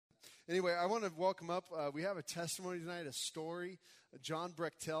Anyway, I want to welcome up. We have a testimony tonight, a story. John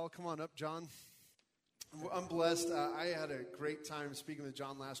Brecktel. Come on up, John. I'm blessed. I had a great time speaking with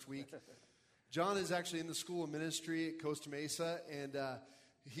John last week. John is actually in the School of Ministry at Costa Mesa, and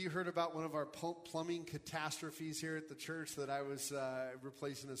he heard about one of our plumbing catastrophes here at the church, that I was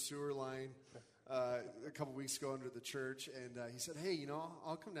replacing a sewer line a couple weeks ago under the church. And he said, hey,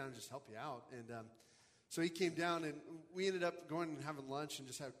 I'll come down and just help you out. And so he came down, and we ended up going and having lunch and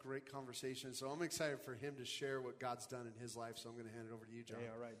just had a great conversation. So I'm excited for him to share what God's done in his life. So I'm going to hand it over to you, John. Hey,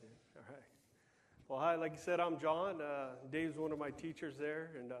 all right, Dave. All right. Well, hi. Like you said, I'm John. Dave's one of my teachers there,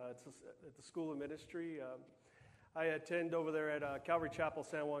 and it's at the School of Ministry. I attend over there at Calvary Chapel,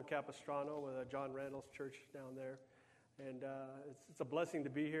 San Juan Capistrano, with John Randall's church down there. And it's a blessing to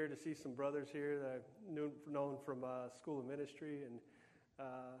be here, to see some brothers here that I've known from School of Ministry. And,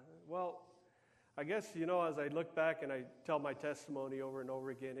 well, I guess, as I look back and I tell my testimony over and over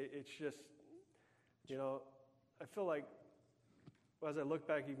again, it's just, I feel like as I look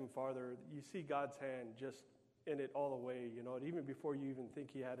back even farther, you see God's hand just in it all the way, and even before you even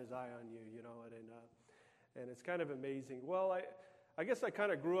think He had His eye on you, and it's kind of amazing. Well, I guess I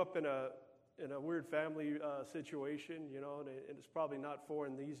kind of grew up in a weird family situation, and it's probably not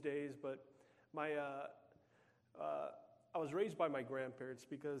foreign these days, but I was raised by my grandparents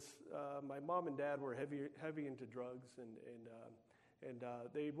because my mom and dad were heavy into drugs, and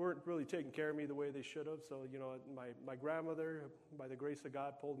they weren't really taking care of me the way they should have. So, my grandmother, by the grace of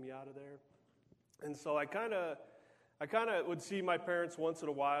God, pulled me out of there. And so I kind of would see my parents once in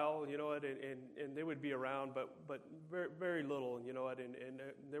a while, and they would be around, but very, very little, and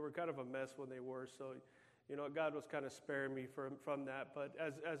they were kind of a mess when they were. So, God was kind of sparing me from that. But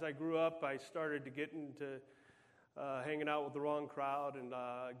as I grew up, I started to get into hanging out with the wrong crowd and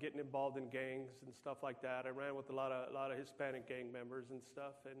getting involved in gangs and stuff like that. I ran with a lot of Hispanic gang members and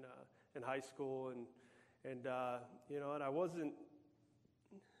stuff in high school, and I wasn't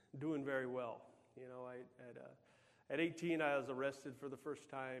doing very well. At 18, I was arrested for the first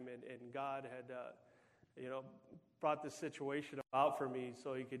time, and God had brought this situation about for me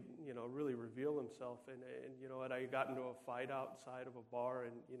so He could really reveal Himself. And I got into a fight outside of a bar,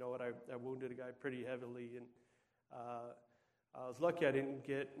 and I wounded a guy pretty heavily, and I was lucky I didn't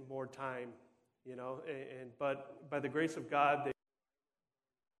get more time, but by the grace of God,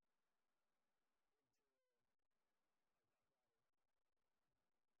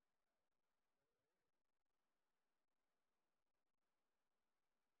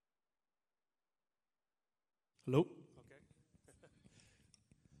 Hello? Okay.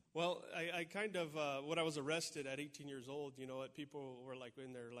 Well, I kind of, when I was arrested at 18 years old, people were like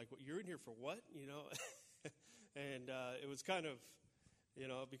in there, like, you're in here for what, And it was kind of,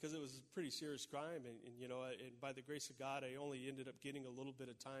 because it was a pretty serious crime, and by the grace of God, I only ended up getting a little bit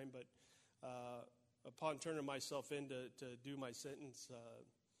of time. But upon turning myself in to do my sentence,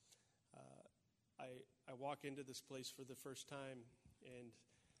 I walk into this place for the first time,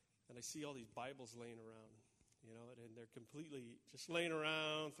 and I see all these Bibles laying around, and they're completely just laying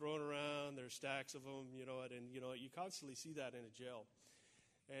around, thrown around. There's stacks of them, and you constantly see that in a jail,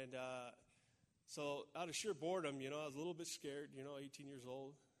 and. So out of sheer boredom, I was a little bit scared, 18 years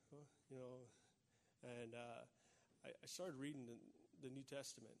old, and I started reading the New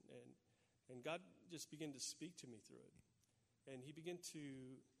Testament, and God just began to speak to me through it. And He began to,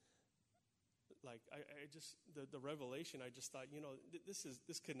 the revelation, I just thought,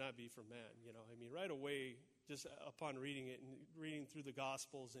 this could not be for man, right away, just upon reading it and reading through the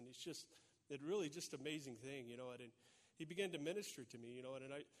Gospels, and it really just amazing thing, and He began to minister to me,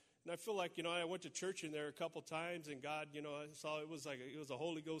 and I feel like, I went to church in there a couple times, and God, I saw it was a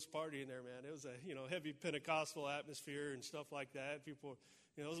Holy Ghost party in there, man. It was a, heavy Pentecostal atmosphere and stuff like that. People,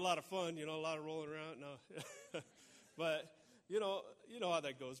 it was a lot of fun, a lot of rolling around. No, but, you know how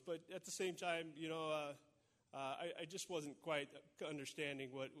that goes. But at the same time, I just wasn't quite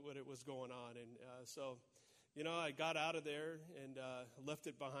understanding what it was going on. And so, I got out of there and left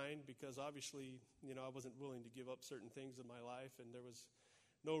it behind because obviously, I wasn't willing to give up certain things in my life, and there was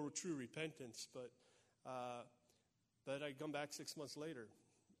no true repentance, but I come back 6 months later,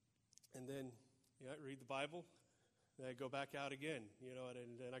 and then I read the Bible, and I go back out again,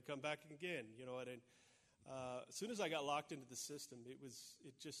 and then I come back again, and as soon as I got locked into the system,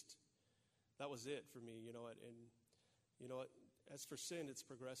 that was it for me, and as for sin, it's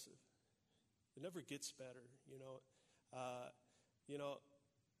progressive. It never gets better,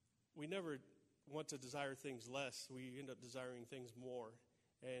 we never want to desire things less. We end up desiring things more.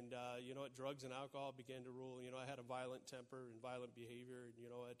 And, drugs and alcohol began to rule. I had a violent temper and violent behavior. And,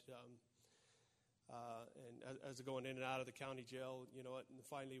 And as going in and out of the county jail, and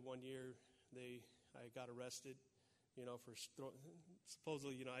finally one year I got arrested, for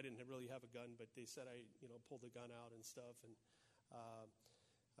supposedly, I didn't really have a gun, but they said I, pulled the gun out and stuff. And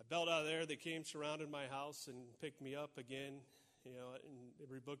I bailed out of there. They came, surrounded my house, and picked me up again, and they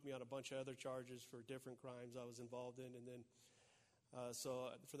rebooked me on a bunch of other charges for different crimes I was involved in. And then,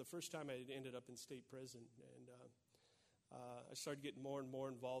 so for the first time, I ended up in state prison. And I started getting more and more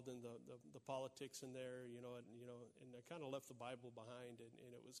involved in the politics in there, and I kind of left the Bible behind,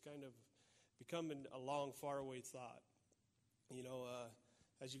 and it was kind of becoming a long, faraway thought.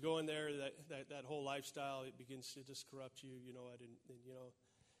 As you go in there, that whole lifestyle, it begins to just corrupt you,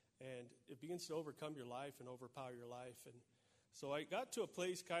 and it begins to overcome your life and overpower your life. And so I got to a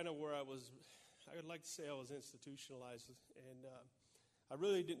place kind of where I would like to say I was institutionalized, and I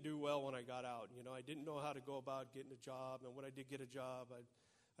really didn't do well when I got out. I didn't know how to go about getting a job, and when I did get a job,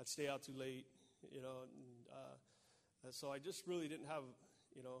 I'd stay out too late, and so I just really didn't have,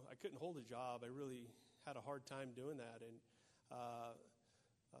 I couldn't hold a job. I really had a hard time doing that, and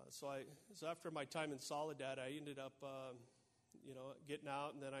so after my time in Soledad, I ended up, getting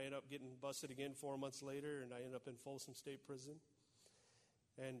out, and then I ended up getting busted again 4 months later, and I ended up in Folsom State Prison,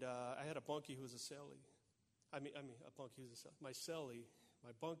 and I had a bunkie who was a cellie. A bunkie who was a cellie. My cellie,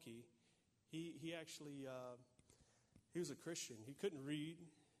 my bunkie, he actually, he was a Christian. He couldn't read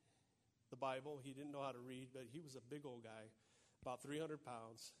the Bible. He didn't know how to read, but he was a big old guy, about 300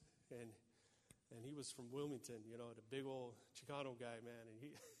 pounds, and he was from Wilmington, the big old Chicano guy, man, and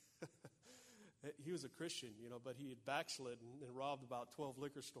he was a Christian, but he had backslidden and robbed about 12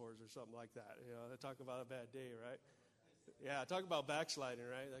 liquor stores or something like that. Talk about a bad day, right? Yeah, talk about backsliding,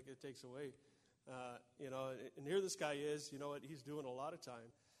 right? Like it takes away. And here this guy is, he's doing a lot of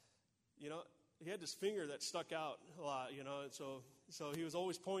time. He had this finger that stuck out a lot, and so he was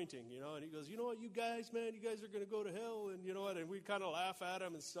always pointing, and he goes, what, you guys, man, you guys are going to go to hell, and and we'd kind of laugh at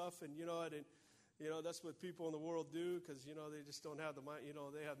him and stuff, and that's what people in the world do, because, they just don't have the mind,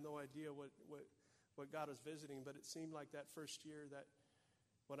 they have no idea what God was visiting. But it seemed like that first year that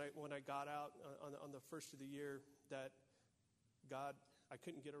when I got out on the first of the year, that God, I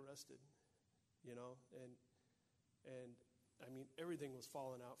couldn't get arrested, and I mean, everything was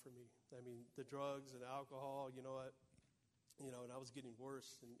falling out for me. I mean, the drugs and alcohol, and I was getting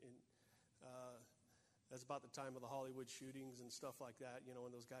worse, and that's about the time of the Hollywood shootings and stuff like that,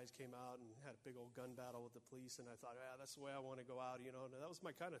 when those guys came out and had a big old gun battle with the police, and I thought, that's the way I want to go out, and that was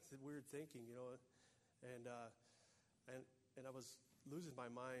my kind of weird thinking, and I was losing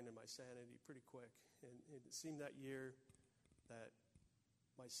my mind and my sanity pretty quick, and it seemed that year that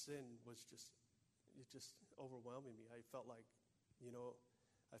my sin was just overwhelming me. I felt like,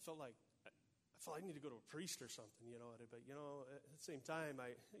 I need to go to a priest or something, but, at the same time,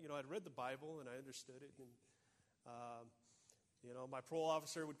 I'd read the Bible and I understood it, and, my parole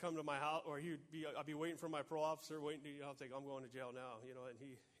officer would come to my house, or I'd be waiting for my parole officer, I'll think, I'm going to jail now, and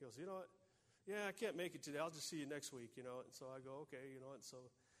he goes, what, yeah, I can't make it today, I'll just see you next week, and so I go, okay, and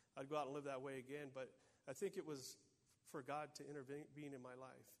so I'd go out and live that way again. But I think it was for God to intervene in my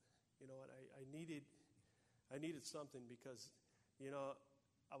life, and I needed something, because,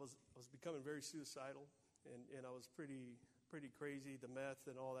 I was becoming very suicidal, and I was pretty crazy. The meth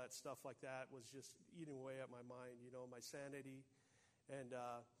and all that stuff like that was just eating away at my mind, my sanity. And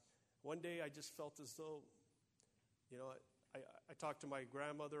one day I just felt as though, I talked to my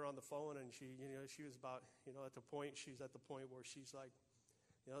grandmother on the phone, and she was about, she's at the point where she's like,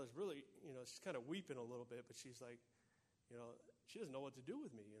 there's really, she's kind of weeping a little bit, but she's like, she doesn't know what to do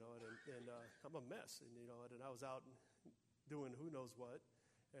with me, and I'm a mess, and I was out doing who knows what,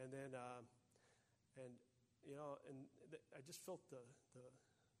 and then, I just felt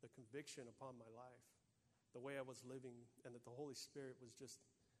the conviction upon my life, the way I was living, and that the Holy Spirit was just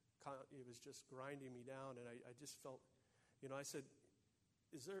grinding me down, and I just felt, I said,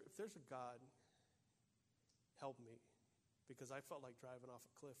 if there's a God, help me, because I felt like driving off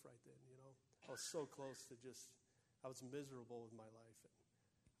a cliff right then, I was so close to I was miserable with my life. And,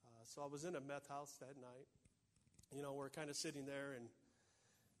 so I was in a meth house that night. We're kind of sitting there, and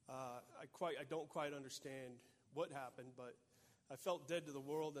I don't quite understand what happened, but I felt dead to the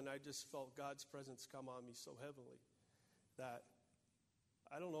world, and I just felt God's presence come on me so heavily that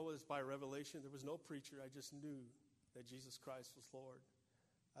I don't know, it was by revelation. There was no preacher. I just knew that Jesus Christ was Lord.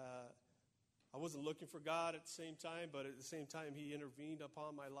 I wasn't looking for God at the same time, but at the same time, He intervened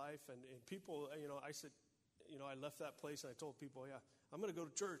upon my life. And people, I said, I left that place, and I told people, yeah, I'm going to go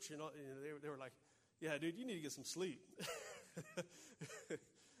to church. And they were like, yeah, dude, you need to get some sleep.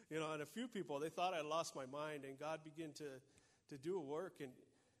 And a few people, they thought I lost my mind, and God began to do a work. And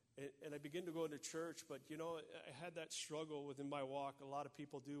And I began to go into church, but, you know, I had that struggle within my walk. A lot of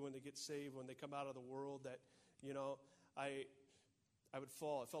people do when they get saved, when they come out of the world, that, you know, I would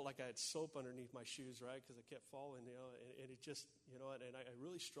fall. I felt like I had soap underneath my shoes, right, because I kept falling, you know, and it just, you know, and I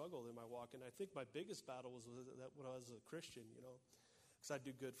really struggled in my walk. And I think my biggest battle was that when I was a Christian, you know, because I'd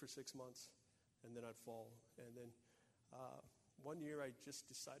do good for 6 months, and then I'd fall. And then one year I just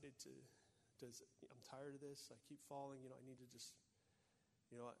decided I'm tired of this. I keep falling, you know, I need to just,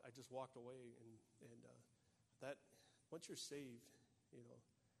 you know, I just walked away, and that once you're saved, you know,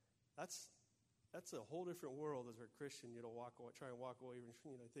 that's a whole different world as a Christian. You know, try and walk away,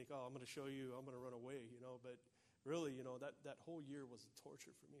 you know, think, oh, I'm going to show you, I'm going to run away, you know. But really, you know, that whole year was a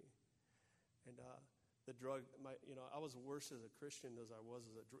torture for me, and the drug, you know, I was worse as a Christian as I was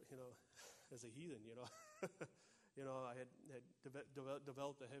as as a heathen, you know. You know, I had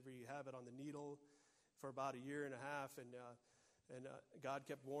developed a heavy habit on the needle for about a year and a half, and God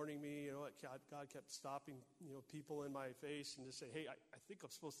kept warning me. You know, God kept stopping, you know, people in my face and just say, "Hey, I think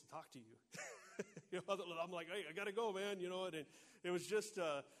I'm supposed to talk to you." You know, I'm like, "Hey, I gotta go, man." You know, and it was just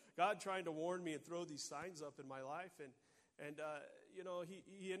God trying to warn me and throw these signs up in my life, and you know, I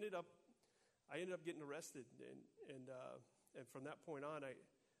ended up getting arrested, and from that point on, I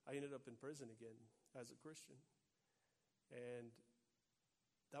ended up in prison again as a Christian. And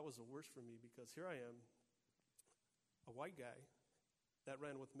that was the worst for me, because here I am, a white guy that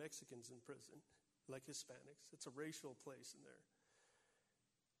ran with Mexicans in prison, like Hispanics. It's a racial place in there.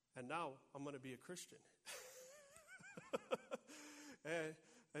 And now I'm going to be a Christian. And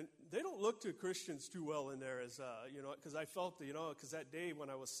they don't look to Christians too well in there, as, you know, because I felt, you know, because that day when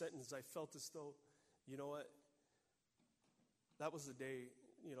I was sentenced, I felt as though, you know what, that was the day,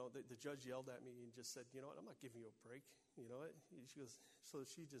 you know, the judge yelled at me and just said, you know what, I'm not giving you a break. You know what? She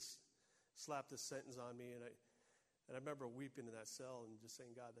just slapped a sentence on me, and I remember weeping in that cell and just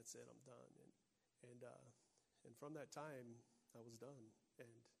saying, God, that's it, I'm done. And from that time, I was done.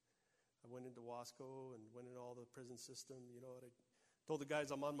 And I went into Wasco and went into all the prison system. You know what? I told the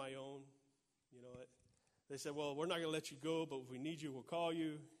guys I'm on my own. You know what? They said, well, we're not going to let you go, but if we need you, we'll call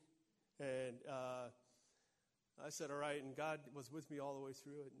you. And I said, all right. And God was with me all the way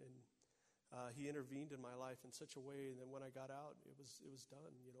through it, and He intervened in my life in such a way. And then when I got out, it was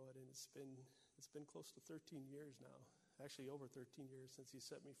done. You know, and it's been close to 13 years now. Actually, over 13 years since He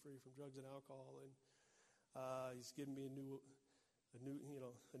set me free from drugs and alcohol, and He's given me a new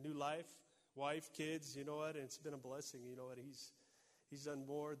life, wife, kids. You know what? And it's been a blessing. You know what? He's done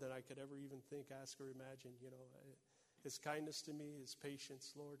more than I could ever even think, ask, or imagine. You know, His kindness to me, His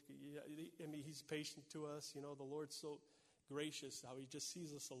patience, Lord. I mean, He's patient to us. You know, the Lord's so gracious, how He just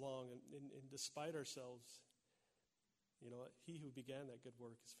sees us along, and despite ourselves, you know, He who began that good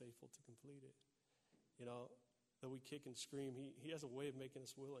work is faithful to complete it. You know, though we kick and scream, He has a way of making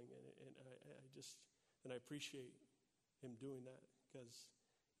us willing, and I appreciate Him doing that, because,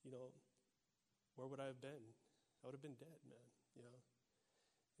 you know, where would I have been? I would have been dead, man. You know,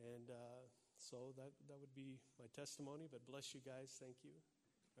 and so that would be my testimony. But bless you guys, thank you.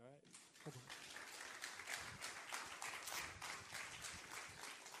 All right.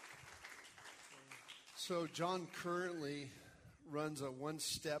 So John currently runs a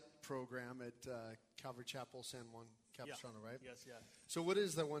one-step program at Calvary Chapel, San Juan Capistrano, right? Yes, yeah. So what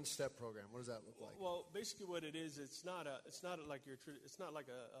is the one-step program? What does that look like? Well, basically what it is, it's not like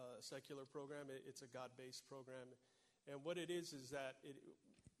a secular program. It's a God-based program, and what it is that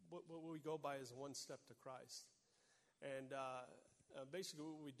what we go by is one step to Christ. And basically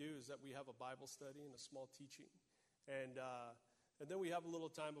what we do is that we have a Bible study and a small teaching, and then we have a little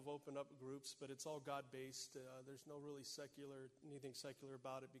time of open up groups, but it's all God-based. There's no really anything secular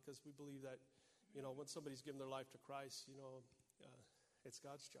about it, because we believe that, you know, when somebody's given their life to Christ, you know, it's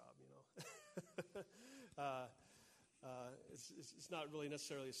God's job, you know. It's not really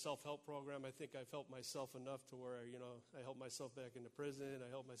necessarily a self-help program. I think I've helped myself enough to where, you know, I helped myself back into prison. I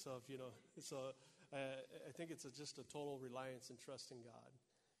helped myself, you know. So I think it's just a total reliance and trust in God,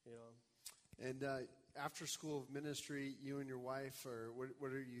 you know. And after school of ministry, you and your wife, or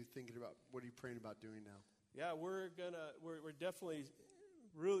what are you thinking about? What are you praying about doing now? Yeah, we're definitely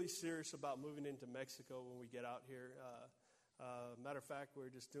really serious about moving into Mexico when we get out here. Matter of fact, we're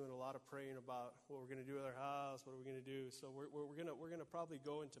just doing a lot of praying about what we're going to do with our house, what are we going to do. So we're gonna probably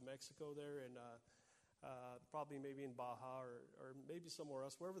go into Mexico there, and probably maybe in Baja or maybe somewhere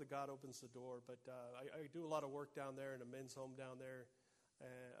else, wherever the God opens the door. But I do a lot of work down there in a men's home down there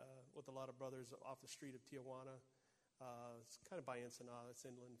with a lot of brothers off the street of Tijuana. It's kind of by Ensenada. It's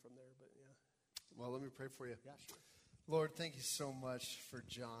inland from there, but yeah. Well, let me pray for you. Yeah, sure. Lord, thank you so much for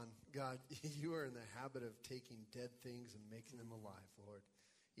John. God, you are in the habit of taking dead things and making them alive, Lord.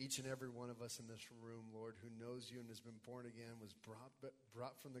 each and every one of us in this room, Lord, who knows you and has been born again, was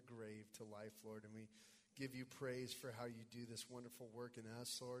brought from the grave to life, Lord. And we give you praise for how you do this wonderful work in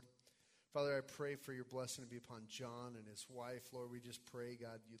us, Lord. Father, I pray for your blessing to be upon John and his wife. Lord, we just pray,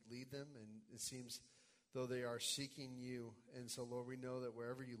 God, you'd lead them. And it seems though they are seeking you. And so, Lord, we know that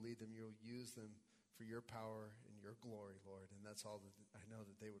wherever you lead them, you'll use them for your power and your glory, Lord. And that's all that I know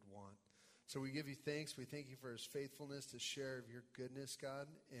that they would want. So we give you thanks. We thank you for his faithfulness to share of your goodness, God.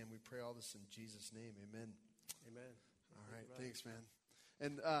 And we pray all this in Jesus' name. Amen. Amen. All right. Thanks, man.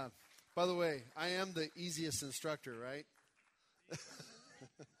 And by the way, I am the easiest instructor, right?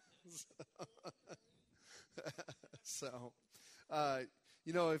 So,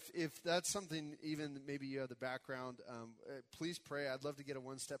 if that's something, even maybe you have the background, please pray. I'd love to get a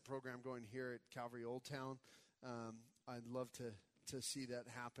one-step program going here at Calvary Old Town. I'd love to see that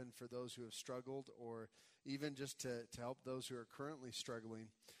happen for those who have struggled, or even just to help those who are currently struggling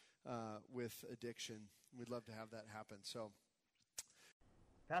with addiction. We'd love to have that happen. So,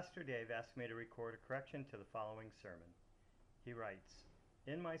 Pastor Dave asked me to record a correction to the following sermon. He writes,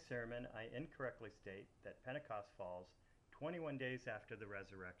 "In my sermon, I incorrectly state that Pentecost falls 21 days after the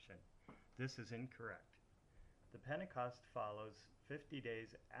resurrection. This is incorrect. The Pentecost follows 50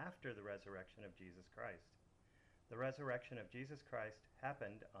 days after the resurrection of Jesus Christ. The resurrection of Jesus Christ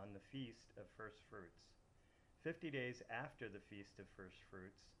happened on the Feast of First Fruits. 50 days after the Feast of First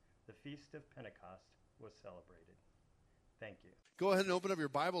Fruits, the Feast of Pentecost was celebrated." Thank you. Go ahead and open up your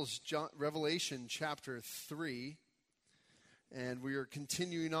Bibles, Revelation chapter 3. And we are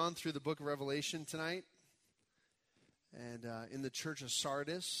continuing on through the book of Revelation tonight. And in the church of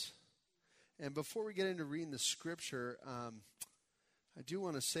Sardis. And before we get into reading the scripture, I do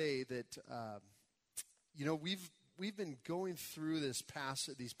want to say that, we've been going through these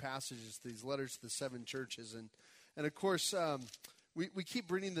passages, these letters to the 7 churches. And of course, we keep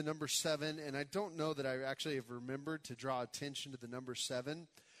reading the number 7, and I don't know that I actually have remembered to draw attention to the number 7.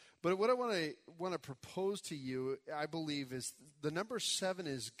 But what I want to propose to you, I believe, is the number 7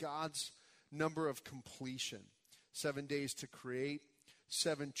 is God's number of completion. 7 days to create,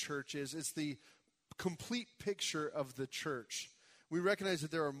 7 churches. It's the complete picture of the church. We recognize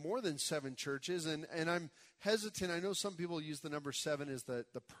that there are more than 7 churches, and I'm hesitant. I know some people use the number 7 as the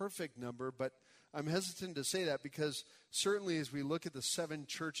perfect number, but I'm hesitant to say that because certainly as we look at the 7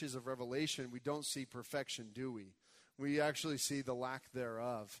 churches of Revelation, we don't see perfection, do we? We actually see the lack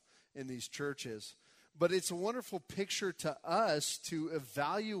thereof in these churches. But it's a wonderful picture to us to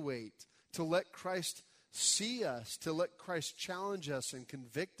evaluate, to let Christ see us, to let Christ challenge us and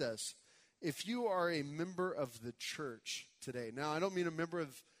convict us. If you are a member of the church today, now I don't mean a member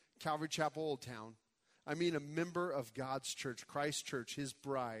of Calvary Chapel Old Town. I mean a member of God's church, Christ's church, his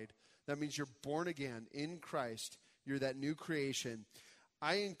bride. That means you're born again in Christ. You're that new creation.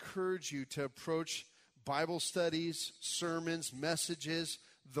 I encourage you to approach Bible studies, sermons, messages,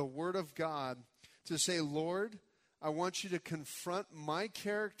 the Word of God, to say, Lord, I want you to confront my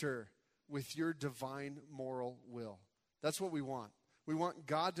character with your divine moral will. That's what we want. We want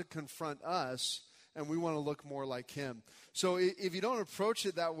God to confront us, and we want to look more like him. So if you don't approach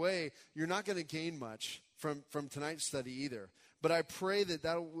it that way, you're not going to gain much from tonight's study either. But I pray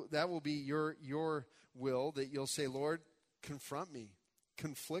that will be your will, that you'll say, Lord, confront me,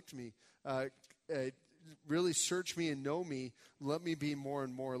 conflict me, really search me and know me. Let me be more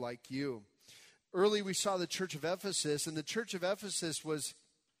and more like you. Early we saw the church of Ephesus, and the church of Ephesus was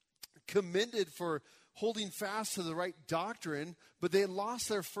commended for holding fast to the right doctrine, but they had lost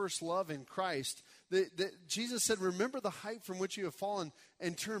their first love in Christ. Jesus said, remember the height from which you have fallen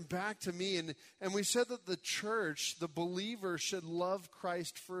and turn back to me. And we said that the church, the believer, should love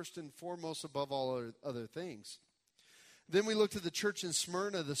Christ first and foremost above all other things. Then we looked at the church in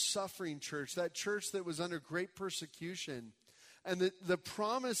Smyrna, the suffering church, that church that was under great persecution. And the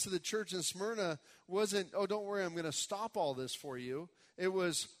promise to the church in Smyrna wasn't, oh, don't worry, I'm going to stop all this for you. It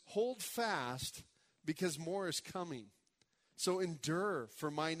was, hold fast because more is coming. So endure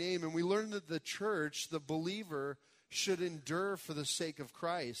for my name. And we learned that the church, the believer, should endure for the sake of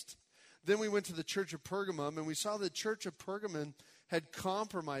Christ. Then we went to the church of Pergamum, and we saw the church of Pergamum had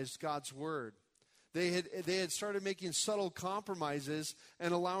compromised God's word. They had started making subtle compromises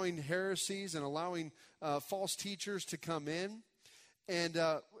and allowing heresies and allowing false teachers to come in. And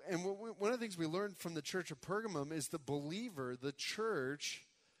one of the things we learned from the church of Pergamum is the believer, the church,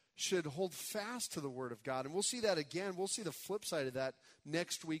 should hold fast to the word of God. And we'll see that again. We'll see the flip side of that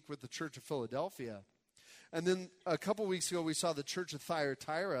next week with the church of Philadelphia. And then a couple weeks ago, we saw the church of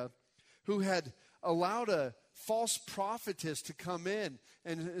Thyatira, who had allowed a false prophetess to come in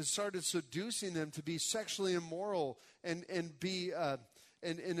and started seducing them to be sexually immoral and be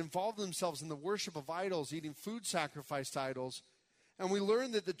and involve themselves in the worship of idols, eating food sacrificed to idols. And we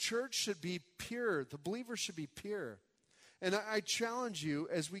learn that the church should be pure. The believers should be pure. And I challenge you,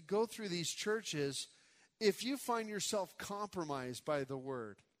 as we go through these churches, if you find yourself compromised by the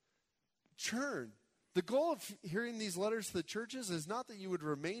word, turn. The goal of hearing these letters to the churches is not that you would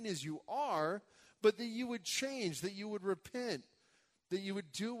remain as you are, but that you would change, that you would repent, that you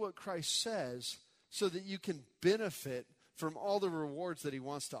would do what Christ says so that you can benefit from all the rewards that he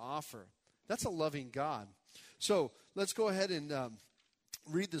wants to offer. That's a loving God. So let's go ahead and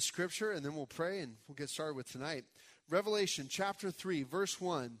read the scripture, and then we'll pray, and we'll get started with tonight. Revelation chapter 3, verse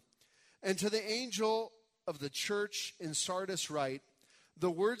 1. And to the angel of the church in Sardis write,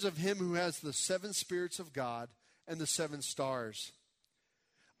 the words of him who has the 7 spirits of God and the 7 stars.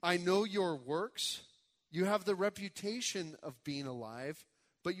 I know your works. You have the reputation of being alive,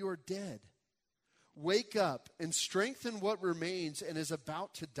 but you are dead. Wake up and strengthen what remains and is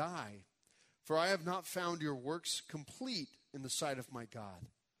about to die. For I have not found your works complete in the sight of my God.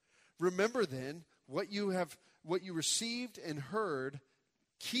 Remember then what you received and heard,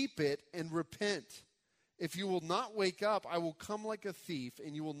 keep it and repent. If you will not wake up, I will come like a thief,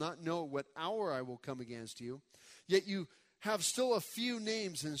 and you will not know what hour I will come against you. Yet you have still a few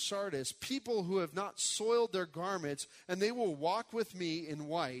names in Sardis, people who have not soiled their garments, and they will walk with me in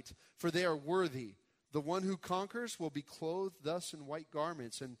white, for they are worthy. The one who conquers will be clothed thus in white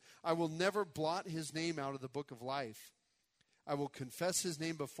garments, and I will never blot his name out of the book of life. I will confess his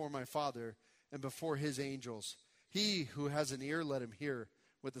name before my Father and before his angels. He who has an ear, let him hear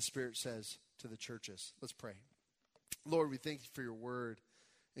what the Spirit says to the churches. Let's pray. Lord, we thank you for your word.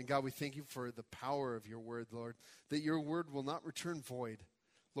 And God, we thank you for the power of your word, Lord, that your word will not return void.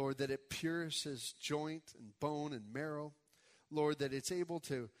 Lord, that it pierces joint and bone and marrow. Lord, that it's able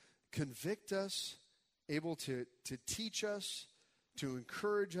to convict us, able to teach us, to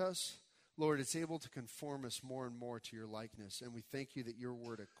encourage us. Lord, it's able to conform us more and more to your likeness. And we thank you that your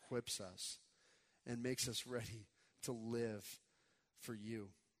word equips us and makes us ready to live for you.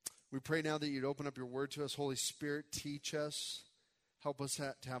 We pray now that you'd open up your word to us. Holy Spirit, teach us. Help us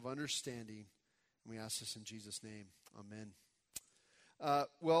to have understanding. And we ask this in Jesus' name. Amen. I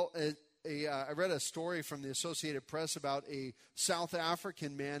read a story from the Associated Press about a South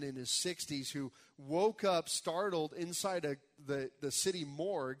African man in his 60s who woke up startled inside the city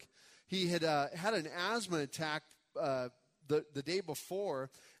morgue. He had had an asthma attack the day before,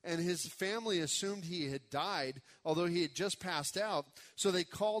 and his family assumed he had died, although he had just passed out. So they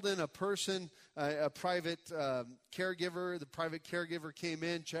called in a person, a private caregiver. The private caregiver came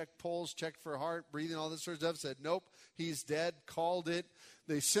in, checked pulse, checked for heart, breathing, all this sort of stuff, said, nope, he's dead, called it.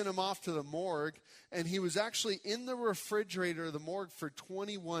 They sent him off to the morgue, and he was actually in the refrigerator of the morgue for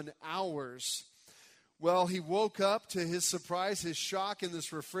 21 hours. Well, he woke up to his surprise, his shock in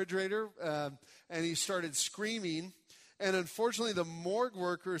this refrigerator, and he started screaming. And unfortunately, the morgue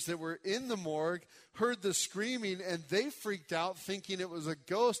workers that were in the morgue heard the screaming, and they freaked out thinking it was a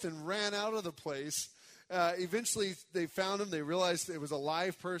ghost and ran out of the place. Eventually, they found him. They realized it was a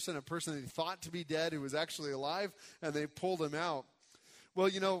live person, a person they thought to be dead who was actually alive, and they pulled him out. Well,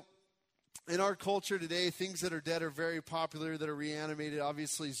 you know, in our culture today, things that are dead are very popular, that are reanimated.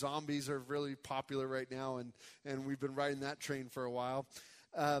 Obviously, zombies are really popular right now, and we've been riding that train for a while.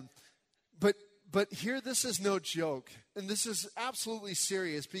 But here, this is no joke, and this is absolutely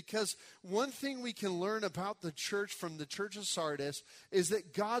serious, because one thing we can learn about the church from the church of Sardis is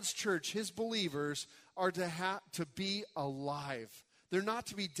that God's church, his believers, are to be alive. They're not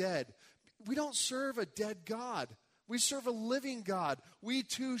to be dead. We don't serve a dead God. We serve a living God. We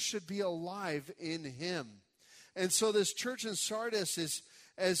too should be alive in him. And so this church in Sardis is,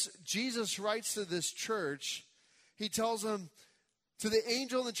 as Jesus writes to this church, he tells them, to the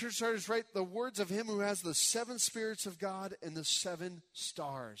angel in the church of Sardis write the words of him who has the 7 spirits of God and the 7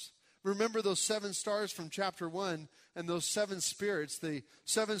 stars. Remember those 7 stars from chapter 1 and those 7 spirits. The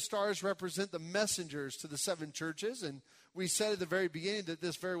 7 stars represent the messengers to the 7 churches. And we said at the very beginning that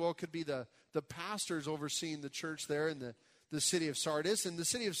this very well could be the pastors overseeing the church there in the city of Sardis. And the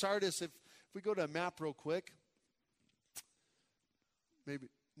city of Sardis, if we go to a map real quick, maybe,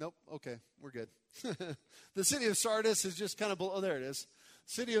 nope, okay, we're good. The city of Sardis is just kind of below, there it is.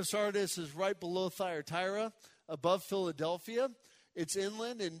 City of Sardis is right below Thyatira, above Philadelphia. It's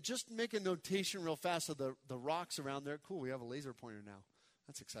inland, and just make a notation real fast of the rocks around there. Cool, we have a laser pointer now.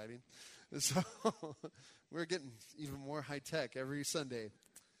 That's exciting. So we're getting even more high-tech every Sunday.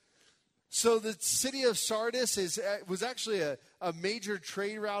 So the city of Sardis was actually a major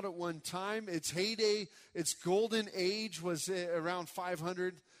trade route at one time. Its heyday, its golden age was around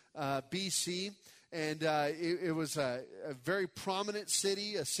 500 BC. And it was a very prominent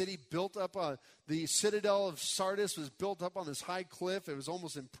city, a city built up on the citadel of Sardis was built up on this high cliff. It was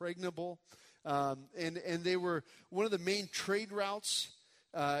almost impregnable. And they were one of the main trade routes.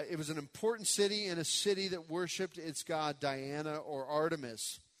 It was an important city and a city that worshiped its god Diana or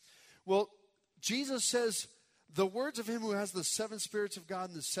Artemis. Well, Jesus says, the words of him who has the 7 spirits of God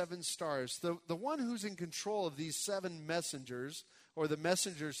and the 7 stars, the one who's in control of these 7 messengers, or the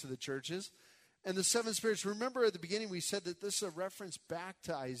messengers to the churches, and the 7 spirits. Remember at the beginning we said that this is a reference back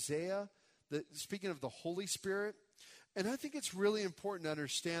to Isaiah, speaking of the Holy Spirit. And I think it's really important to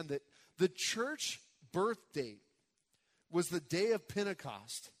understand that the church birth date was the day of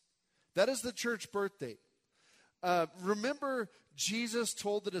Pentecost. That is the church birth date. Remember Jesus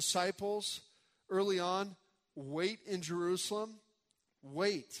told the disciples early on, wait in Jerusalem.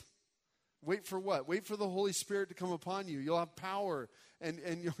 Wait. Wait for what? Wait for the Holy Spirit to come upon you. You'll have power, and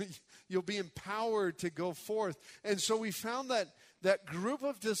you'll be empowered to go forth. And so we found that group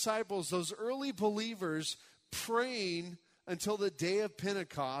of disciples, those early believers, praying until the day of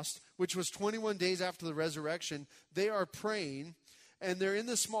Pentecost, which was 21 days after the resurrection. They are praying, and they're in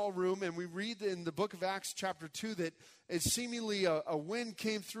the small room, and we read in the book of Acts chapter 2 that it seemingly a wind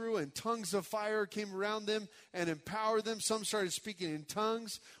came through and tongues of fire came around them and empowered them. Some started speaking in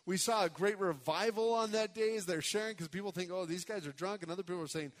tongues. We saw a great revival on that day as they're sharing, because people think, oh, these guys are drunk. And other people are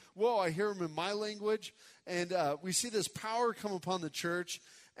saying, whoa, I hear them in my language. And we see this power come upon the church,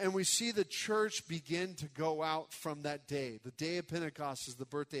 and we see the church begin to go out from that day. The day of Pentecost is the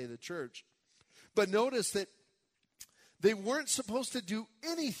birthday of the church. But notice that they weren't supposed to do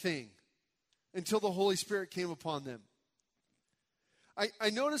anything until the Holy Spirit came upon them.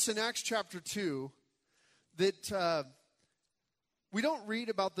 I notice in Acts chapter 2 that we don't read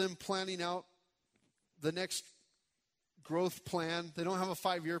about them planning out the next growth plan. They don't have a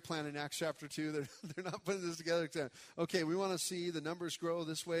 5-year plan in Acts chapter 2. They're not putting this together. Okay, we want to see the numbers grow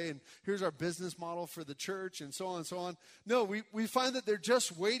this way, and here's our business model for the church, and so on and so on. No, we find that they're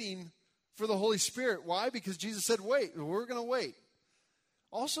just waiting for the Holy Spirit. Why? Because Jesus said, wait, we're going to wait.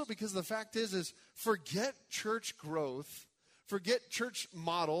 Also because the fact is forget church growth. Forget church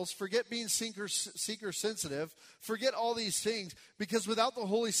models. Forget being seeker sensitive. Forget all these things, because without the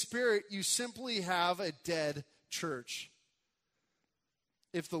Holy Spirit, you simply have a dead church.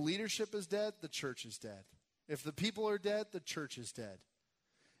 If the leadership is dead, the church is dead. If the people are dead, the church is dead.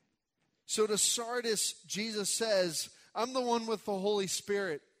 So to Sardis, Jesus says, I'm the one with the Holy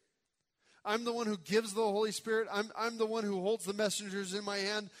Spirit. I'm the one who gives the Holy Spirit. I'm the one who holds the messengers in my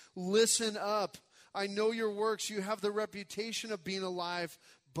hand. Listen up. I know your works. You have the reputation of being alive,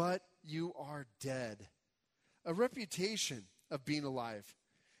 but you are dead. A reputation of being alive.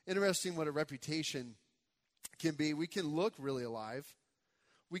 Interesting what a reputation can be. We can look really alive.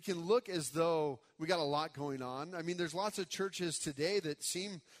 We can look as though we got a lot going on. I mean, there's lots of churches today that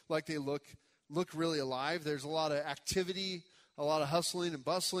seem like they look really alive. There's a lot of activity, a lot of hustling and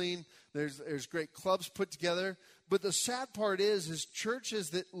bustling. There's great clubs put together. But the sad part is churches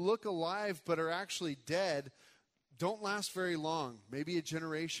that look alive but are actually dead don't last very long. Maybe a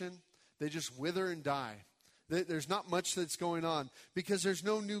generation. They just wither and die. There's not much that's going on because there's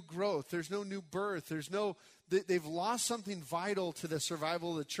no new growth. There's no new birth. They've lost something vital to the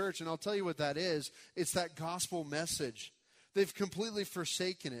survival of the church. And I'll tell you what that is. It's that gospel message. They've completely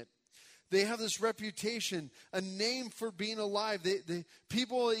forsaken it. They have this reputation, a name for being alive.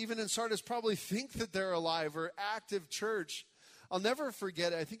 People, even in Sardis, probably think that they're alive or active church. I'll never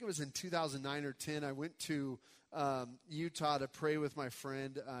forget, I think it was in 2009 or 10, I went to Utah to pray with my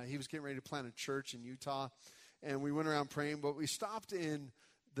friend. He was getting ready to plant a church in Utah, and we went around praying. But we stopped in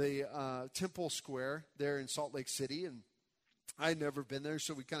the Temple Square there in Salt Lake City, and I had never been there,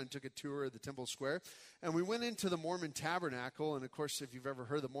 so we kind of took a tour of the Temple Square. And we went into the Mormon Tabernacle. And, of course, if you've ever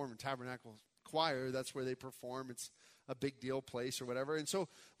heard the Mormon Tabernacle Choir, that's where they perform. It's a big deal place or whatever. And so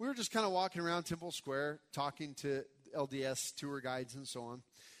we were just kind of walking around Temple Square, talking to LDS tour guides and so on.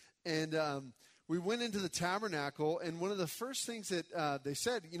 And we went into the tabernacle, and one of the first things that they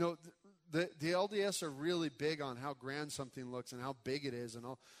said, you know, the LDS are really big on how grand something looks and how big it is and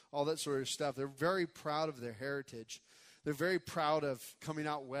all that sort of stuff. They're very proud of their heritage. They're very proud of coming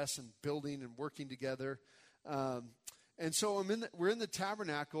out west and building and working together. And so we're in the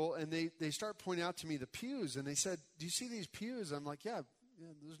tabernacle, and they start pointing out to me the pews, and they said, "Do you see these pews?" I'm like, "Yeah,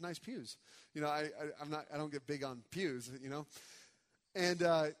 those are nice pews." You know, I don't get big on pews, you know. And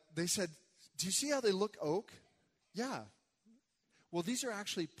they said, "Do you see how they look oak?" "Yeah." "Well, these are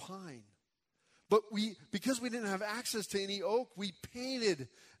actually pine. But because we didn't have access to any oak, we painted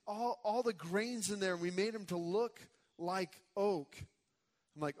all the grains in there, and we made them to look like oak."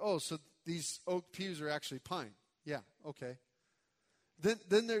 I'm like, "Oh, so these oak pews are actually pine. Yeah, okay.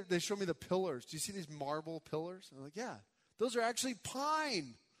 Then they show me the pillars. Do you see these marble pillars? I'm like, yeah, those are actually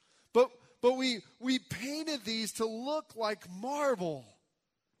pine. But we painted these to look like marble.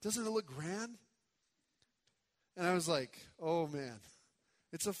 Doesn't it look grand? And I was like, oh man,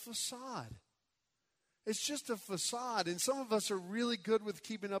 it's a facade. It's just a facade. And some of us are really good with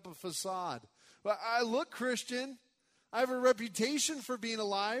keeping up a facade. But I look Christian. I have a reputation for being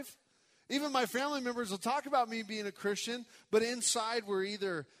alive. Even my family members will talk about me being a Christian, but inside we're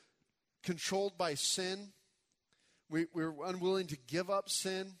either controlled by sin, we're unwilling to give up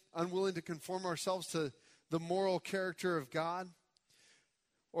sin, unwilling to conform ourselves to the moral character of God,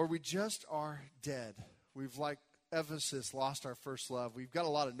 or we just are dead. We've, like Ephesus, lost our first love. We've got a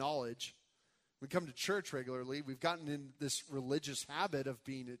lot of knowledge. We come to church regularly. We've gotten in this religious habit of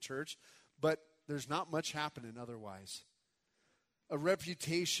being at church, but there's not much happening otherwise. A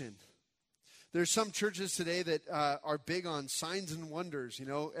reputation. There's some churches today that are big on signs and wonders. You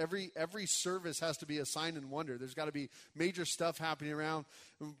know, every service has to be a sign and wonder. There's got to be major stuff happening around,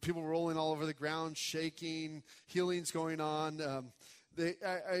 people rolling all over the ground, shaking, healings going on.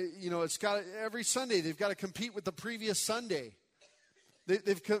 It's got every Sunday they've got to compete with the previous Sunday.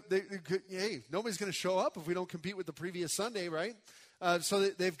 Hey, nobody's going to show up if we don't compete with the previous Sunday, right? So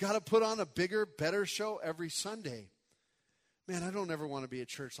they've got to put on a bigger, better show every Sunday. Man, I don't ever want to be a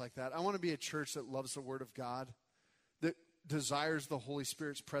church like that. I want to be a church that loves the Word of God, that desires the Holy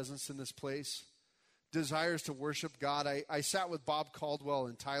Spirit's presence in this place, desires to worship God. I sat with Bob Caldwell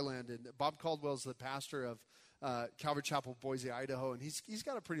in Thailand, and Bob Caldwell is the pastor of Calvary Chapel, Boise, Idaho, and he's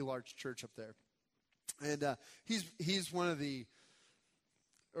got a pretty large church up there. And he's one of the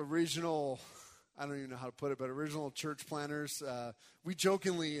original, I don't even know how to put it, but original church planners. We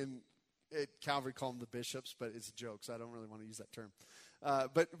jokingly at Calvary call them the bishops, but it's a joke, so I don't really want to use that term.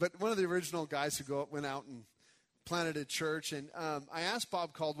 But one of the original guys who went out and planted a church. And I asked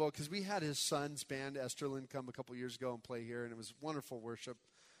Bob Caldwell, because we had his son's band, Esterlin, come a couple years ago and play here, and it was wonderful worship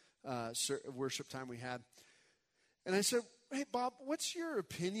time we had. And I said, hey, Bob, what's your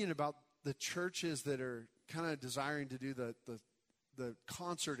opinion about the churches that are kind of desiring to do the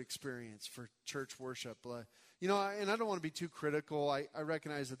concert experience for church worship? And I don't want to be too critical. I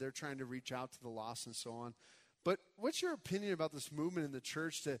recognize that they're trying to reach out to the lost and so on. But what's your opinion about this movement in the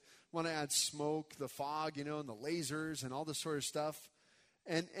church to want to add smoke, the fog, and the lasers and all this sort of stuff?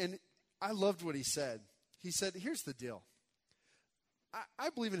 And I loved what he said. He said, here's the deal. I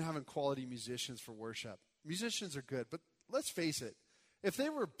believe in having quality musicians for worship. Musicians are good, but let's face it. If they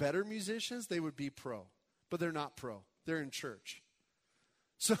were better musicians, they would be pro. But they're not pro. They're in church.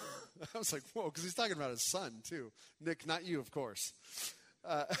 So I was like, whoa, because he's talking about his son, too. Nick, not you, of course.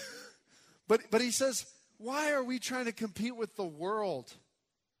 But he says, why are we trying to compete with the world?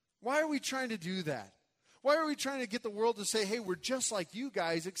 Why are we trying to do that? Why are we trying to get the world to say, hey, we're just like you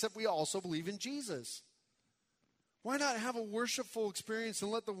guys, except we also believe in Jesus? Why not have a worshipful experience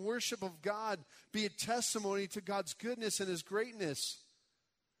and let the worship of God be a testimony to God's goodness and His greatness?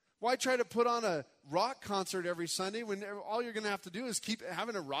 Why try to put on a rock concert every Sunday when all you're going to have to do is keep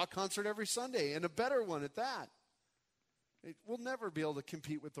having a rock concert every Sunday, and a better one at that? We'll never be able to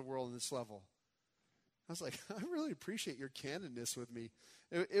compete with the world on this level. I was like, I really appreciate your candidness with me.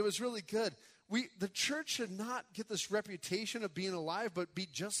 It was really good. The church should not get this reputation of being alive, but be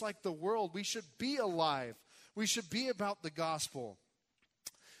just like the world. We should be alive. We should be about the gospel.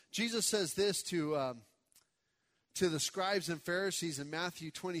 Jesus says this to the scribes and Pharisees in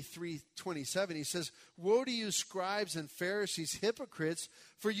Matthew 23:27. He says, woe to you, scribes and Pharisees, hypocrites,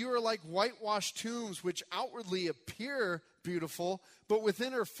 for you are like whitewashed tombs, which outwardly appear beautiful, but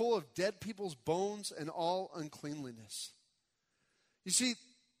within are full of dead people's bones and all uncleanliness. You see,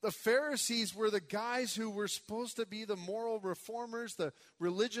 the Pharisees were the guys who were supposed to be the moral reformers, the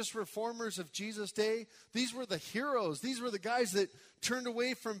religious reformers of Jesus' day. These were the heroes. These were the guys that turned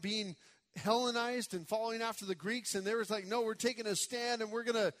away from being Hellenized and following after the Greeks, and they were like, no, we're taking a stand, and we're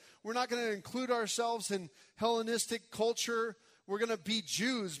not gonna include ourselves in Hellenistic culture. We're gonna be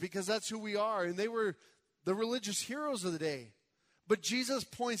Jews because that's who we are. And they were the religious heroes of the day. But Jesus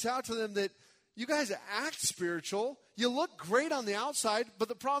points out to them that you guys act spiritual, you look great on the outside, but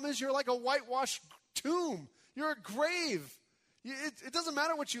the problem is you're like a whitewashed tomb. You're a grave. It doesn't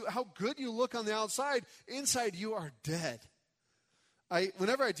matter how good you look on the outside. Inside you are dead.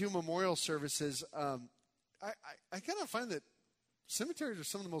 Whenever I do memorial services, I kind of find that cemeteries are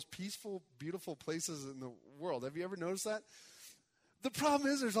some of the most peaceful, beautiful places in the world. Have you ever noticed that? The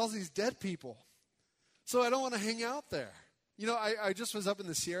problem is there's all these dead people. So I don't want to hang out there. I just was up in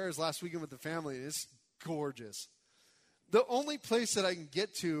the Sierras last weekend with the family, and it's gorgeous. The only place that I can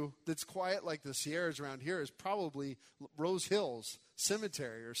get to that's quiet like the Sierras around here is probably Rose Hills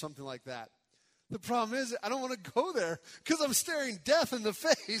Cemetery or something like that. The problem is I don't want to go there because I'm staring death in the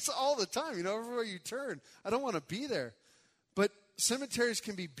face all the time. Everywhere you turn, I don't want to be there. But cemeteries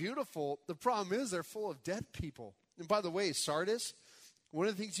can be beautiful. The problem is they're full of dead people. And by the way, Sardis, one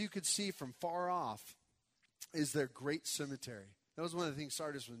of the things you could see from far off is their great cemetery. That was one of the things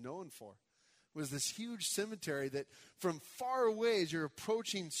Sardis was known for, was this huge cemetery that from far away as you're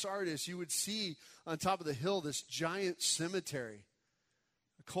approaching Sardis, you would see on top of the hill this giant cemetery,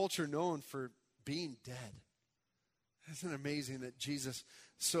 a culture known for being dead. Isn't it amazing that Jesus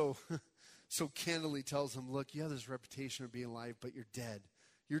so candidly tells them, look, you have this reputation of being alive, but you're dead.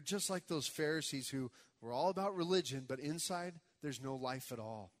 You're just like those Pharisees who were all about religion, but inside there's no life at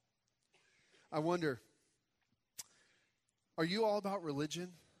all. I wonder, are you all about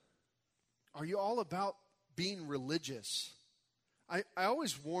religion? Are you all about being religious? I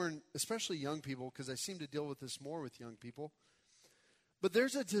always warn, especially young people, because I seem to deal with this more with young people, but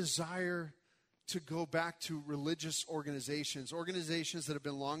there's a desire to go back to religious organizations that have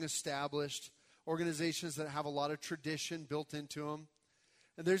been long established, organizations that have a lot of tradition built into them.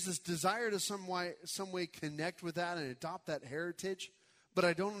 And there's this desire to some way connect with that and adopt that heritage, but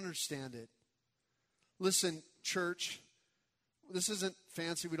I don't understand it. Listen, church, this isn't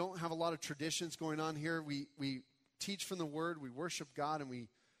fancy. We don't have a lot of traditions going on here. We teach from the Word, we worship God, and we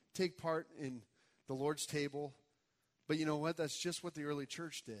take part in the Lord's table. But you know what? That's just what the early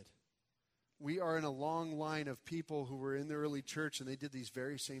church did. We are in a long line of people who were in the early church, and they did these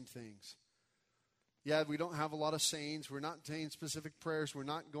very same things. Yeah, we don't have a lot of sayings. We're not saying specific prayers. We're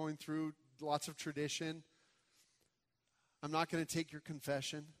not going through lots of tradition. I'm not going to take your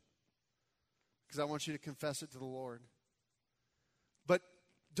confession because I want you to confess it to the Lord. But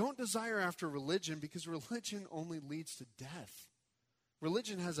don't desire after religion, because religion only leads to death.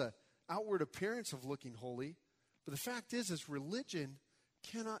 Religion has an outward appearance of looking holy, but the fact is religion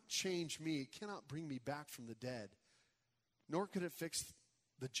cannot change me. It cannot bring me back from the dead. Nor could it fix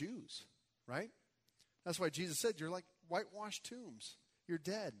the Jews, right? That's why Jesus said, you're like whitewashed tombs. You're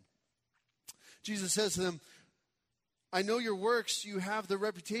dead. Jesus says to them, I know your works. You have the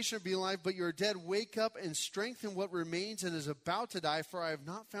reputation of being alive, but you're dead. Wake up and strengthen what remains and is about to die, for I have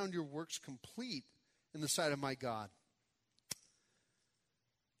not found your works complete in the sight of my God.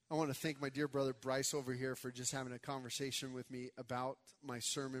 I want to thank my dear brother Bryce over here for just having a conversation with me about my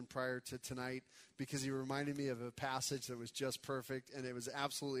sermon prior to tonight, because he reminded me of a passage that was just perfect, and it was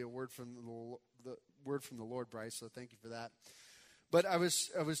absolutely a word from the Lord, Bryce, so thank you for that. But I was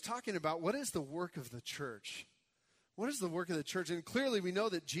talking about what is the work of the church? What is the work of the church? And clearly we know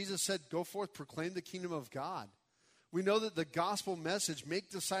that Jesus said, go forth, proclaim the kingdom of God. We know that the gospel message, make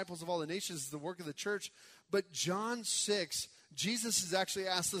disciples of all the nations, is the work of the church. But John 6, Jesus has actually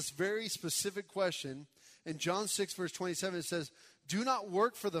asked this very specific question. In John 6, verse 27, it says, do not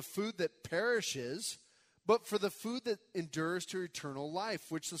work for the food that perishes, but for the food that endures to eternal life,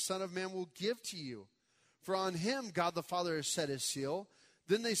 which the Son of Man will give to you. For on him God the Father has set his seal.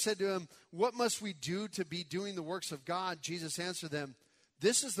 Then they said to him, what must we do to be doing the works of God? Jesus answered them,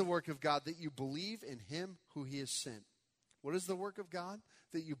 this is the work of God, that you believe in him who he has sent. What is the work of God?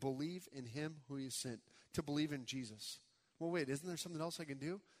 That you believe in him who he has sent. To believe in Jesus. Well, wait, isn't there something else I can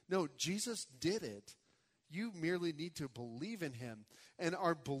do? No, Jesus did it. You merely need to believe in him. And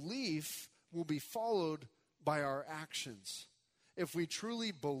our belief will be followed by our actions. If we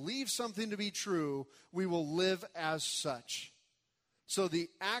truly believe something to be true, we will live as such. So the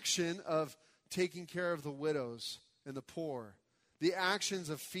action of taking care of the widows and the poor, the actions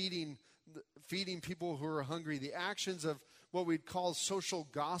of feeding people who are hungry, the actions of what we'd call social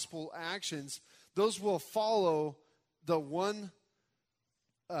gospel actions, those will follow the one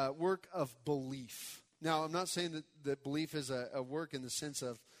work of belief. Now, I'm not saying that belief is a work in the sense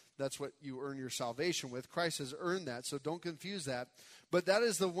of that's what you earn your salvation with. Christ has earned that, so don't confuse that. But that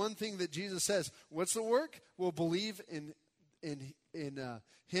is the one thing that Jesus says. What's the work? We'll believe in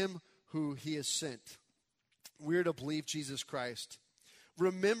him who he has sent. We're to believe Jesus Christ.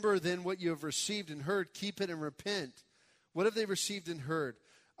 Remember then what you have received and heard. Keep it and repent. What have they received and heard?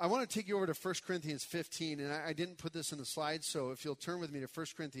 I want to take you over to 1 Corinthians 15, and I didn't put this in the slides, so if you'll turn with me to 1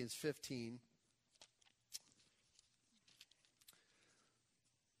 Corinthians 15.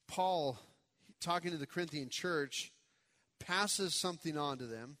 Paul, talking to the Corinthian church, passes something on to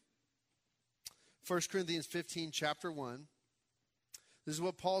them. 1 Corinthians 15, chapter 1. This is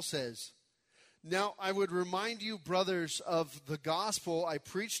what Paul says. Now I would remind you, brothers, of the gospel I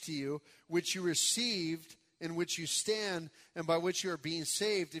preached to you, which you received, in which you stand, and by which you are being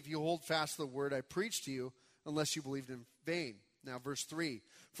saved, if you hold fast the word I preached to you, unless you believed in vain. Now, verse 3,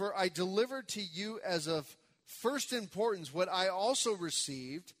 for I delivered to you as of first importance what I also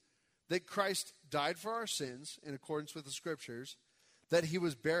received, that Christ died for our sins in accordance with the Scriptures, that he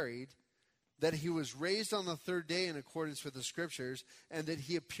was buried, that he was raised on the third day in accordance with the Scriptures, and that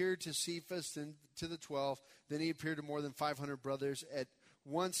he appeared to Cephas and to the 12. Then he appeared to more than 500 brothers at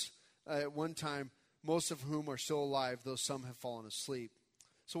one time, most of whom are still alive, though some have fallen asleep.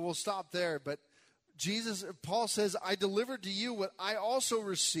 So we'll stop there, but Paul says, I delivered to you what I also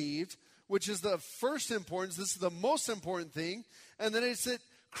received, which is the first importance. This is the most important thing. And then it's that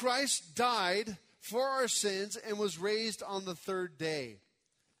Christ died for our sins and was raised on the third day.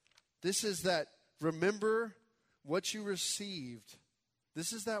 This is that, remember what you received.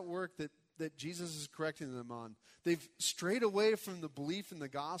 This is that work that Jesus is correcting them on. They've strayed away from the belief in the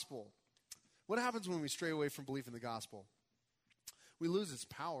gospel. What happens when we stray away from belief in the gospel? We lose its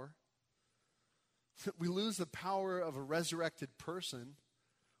power. We lose the power of a resurrected person.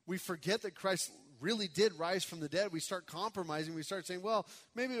 We forget that Christ really did rise from the dead. We start compromising. We start saying, well,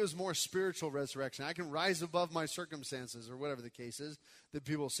 maybe it was more spiritual resurrection. I can rise above my circumstances, or whatever the case is that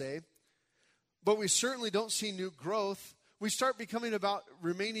people say. But we certainly don't see new growth. We start becoming about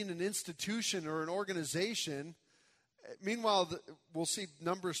remaining an institution or an organization. Meanwhile, we'll see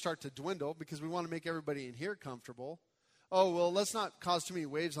numbers start to dwindle because we want to make everybody in here comfortable. Oh, well, let's not cause too many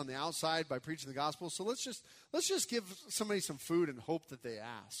waves on the outside by preaching the gospel. So let's just give somebody some food and hope that they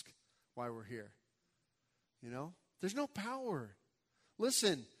ask why we're here. You know, there's no power.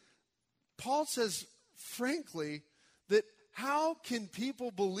 Listen, Paul says, frankly, that how can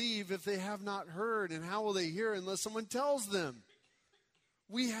people believe if they have not heard? And how will they hear unless someone tells them?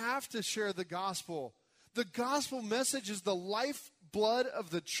 We have to share the gospel. The gospel message is the lifeblood of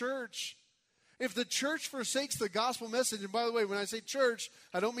the church. If the church forsakes the gospel message, and by the way, when I say church,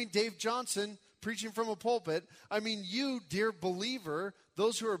 I don't mean Dave Johnson preaching from a pulpit. I mean you, dear believer,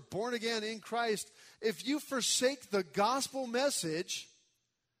 those who are born again in Christ. If you forsake the gospel message,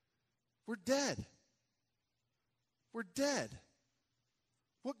 we're dead. We're dead.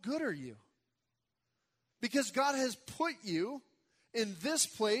 What good are you? Because God has put you in this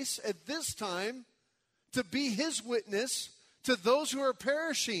place at this time to be his witness to those who are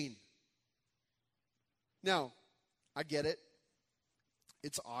perishing. Now, I get it.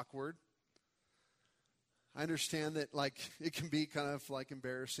 It's awkward. I understand that, it can be kind of,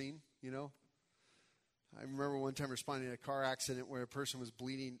 embarrassing, you know. I remember one time responding to a car accident where a person was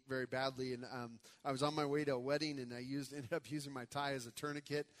bleeding very badly, and I was on my way to a wedding, and I ended up using my tie as a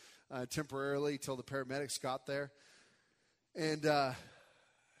tourniquet temporarily till the paramedics got there. And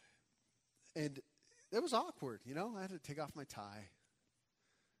it was awkward, you know. I had to take off my tie.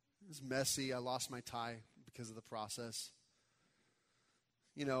 It was messy. I lost my tie because of the process.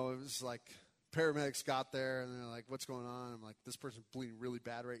 You know, it was like paramedics got there, and they're like, what's going on? I'm like, this person's bleeding really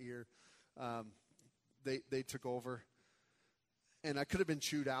bad right here. They took over. And I could have been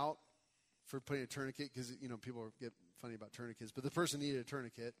chewed out for putting a tourniquet because, you know, people get funny about tourniquets. But the person needed a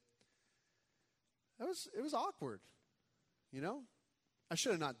tourniquet. It was awkward, you know. I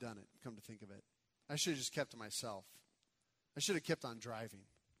should have not done it, come to think of it. I should have just kept to myself. I should have kept on driving.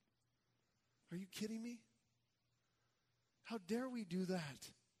 Are you kidding me? How dare we do that?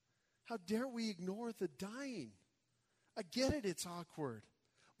 How dare we ignore the dying? I get it, it's awkward.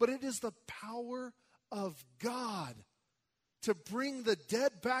 But it is the power of God to bring the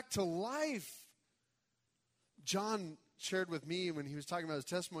dead back to life. John shared with me when he was talking about his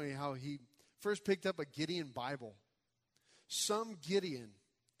testimony how he first picked up a Gideon Bible. Some Gideon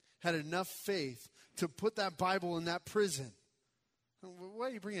had enough faith to put that Bible in that prison. Why are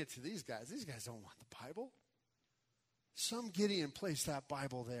you bringing it to these guys? These guys don't want the Bible. Some Gideon placed that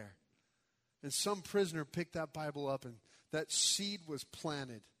Bible there. And some prisoner picked that Bible up, and that seed was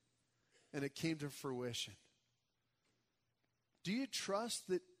planted, and it came to fruition. Do you trust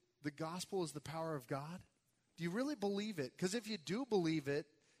that the gospel is the power of God? Do you really believe it? Because if you do believe it,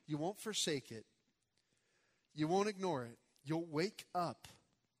 you won't forsake it. You won't ignore it. You'll wake up.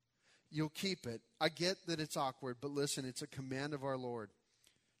 You'll keep it. I get that it's awkward, but listen, it's a command of our Lord.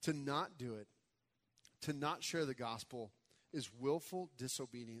 To not do it, to not share the gospel, is willful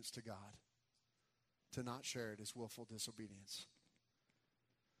disobedience to God. To not share it is willful disobedience.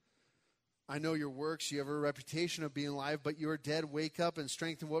 I know your works. You have a reputation of being alive, but you are dead. Wake up and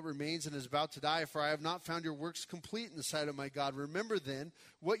strengthen what remains and is about to die, for I have not found your works complete in the sight of my God. Remember then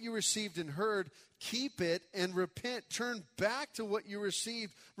what you received and heard. Keep it and repent. Turn back to what you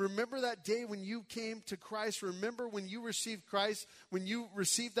received. Remember that day when you came to Christ. Remember when you received Christ, when you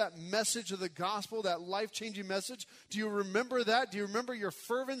received that message of the gospel, that life-changing message. Do you remember that? Do you remember your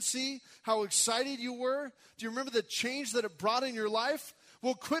fervency, how excited you were? Do you remember the change that it brought in your life?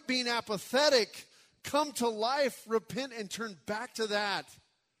 Well, quit being apathetic. Come to life, repent, and turn back to that.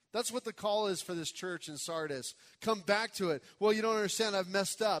 That's what the call is for this church in Sardis. Come back to it. Well, you don't understand. I've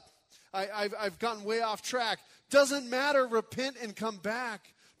messed up. I've gotten way off track. Doesn't matter. Repent and come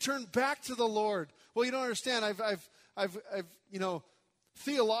back. Turn back to the Lord. Well, you don't understand. I've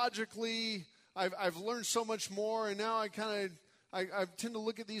theologically, I've learned so much more, and now I tend to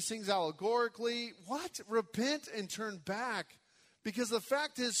look at these things allegorically. What? Repent and turn back. Because the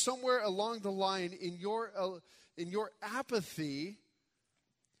fact is, somewhere along the line in your apathy,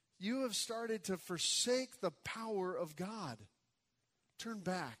 you have started to forsake the power of God. Turn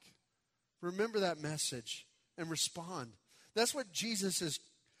back. Remember that message and respond. That's what Jesus is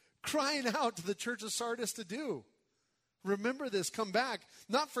crying out to the church of Sardis to do. Remember this. Come back.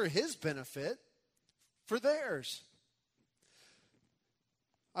 Not for his benefit, for theirs.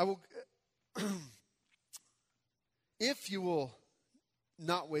 I will, if you will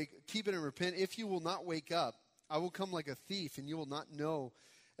keep it and repent. If you will not wake up, I will come like a thief, and you will not know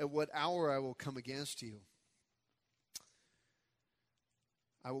at what hour I will come against you.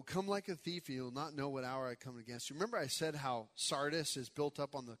 I will come like a thief, and you will not know what hour I come against you. Remember I said how Sardis is built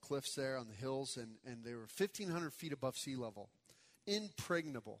up on the cliffs there, on the hills, and they were 1,500 feet above sea level.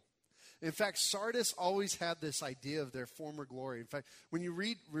 Impregnable. In fact, Sardis always had this idea of their former glory. In fact, when you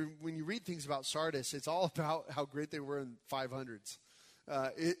read things about Sardis, it's all about how great they were in 500s.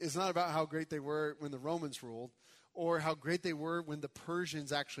 It's not about how great they were when the Romans ruled, or how great they were when the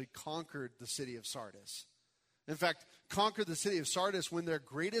Persians actually conquered the city of Sardis. In fact, conquered the city of Sardis when their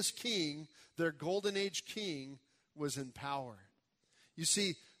greatest king, their golden age king, was in power. You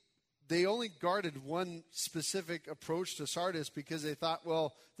see, they only guarded one specific approach to Sardis because they thought,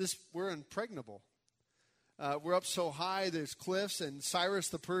 well, we're impregnable. We're up so high, there's cliffs, and Cyrus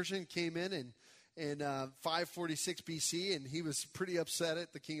the Persian came in 546 BC, and he was pretty upset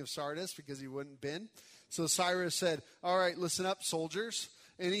at the king of Sardis because he wouldn't bend. So Cyrus said, all right, listen up, soldiers.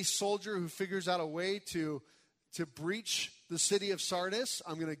 Any soldier who figures out a way to breach the city of Sardis,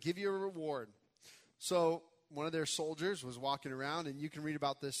 I'm going to give you a reward. So one of their soldiers was walking around, and you can read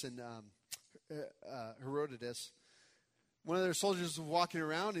about this in Herodotus. One of their soldiers was walking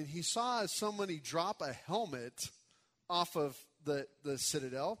around, and he saw somebody drop a helmet off of the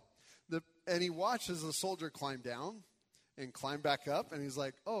citadel. And he watched as the soldier climbed down and climbed back up. And he's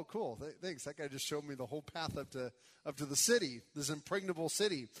like, oh, cool. Thanks. That guy just showed me the whole path up to the city, this impregnable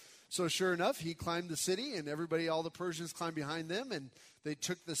city. So sure enough, he climbed the city, and all the Persians climbed behind them. And they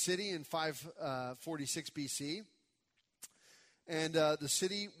took the city in 546 BC. And the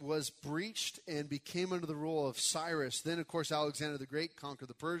city was breached and became under the rule of Cyrus. Then, of course, Alexander the Great conquered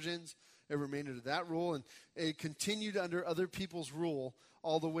the Persians. It remained under that rule. And it continued under other people's rule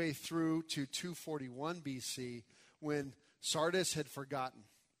all the way through to 241 BC, when Sardis had forgotten.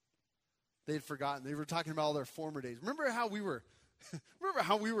 They had forgotten. They were talking about all their former days. Remember how we were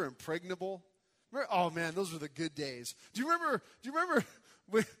impregnable? Oh man, those were the good days. Do you remember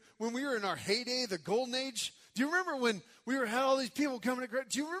when we were in our heyday, the golden age? Do you remember when we had all these people coming to?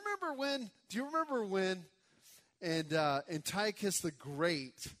 Do you remember when? And Antiochus the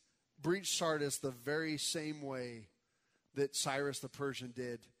Great breached Sardis the very same way that Cyrus the Persian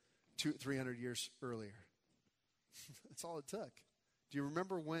did 300 years earlier. That's all it took. Do you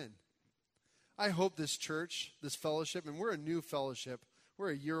remember when? I hope this church, this fellowship, and we're a new fellowship.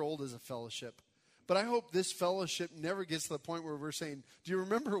 We're a year old as a fellowship. But I hope this fellowship never gets to the point where we're saying, do you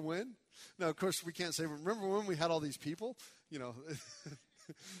remember when? Now, of course, we can't say, remember when we had all these people? You know,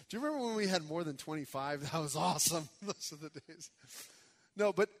 do you remember when we had more than 25? That was awesome. Those are the days.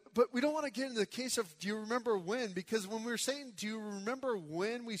 No, but we don't want to get into the case of do you remember when? Because when we're saying do you remember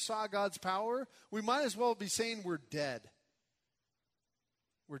when we saw God's power, we might as well be saying we're dead.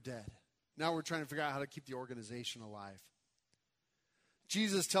 We're dead. Now we're trying to figure out how to keep the organization alive.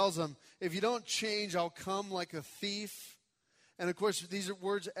 Jesus tells them, if you don't change, I'll come like a thief. And of course, these are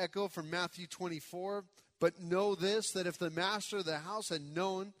words echo from Matthew 24. But know this, that if the master of the house had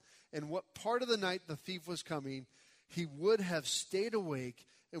known in what part of the night the thief was coming, he would have stayed awake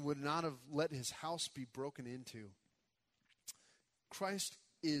and would not have let his house be broken into. Christ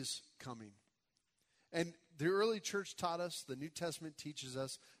is coming. And The early church taught us, the New Testament teaches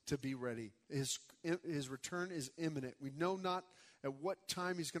us to be ready. His return is imminent. We know not at what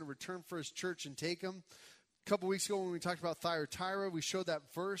time he's going to return for his church and take them. A couple weeks ago when we talked about Thyatira, we showed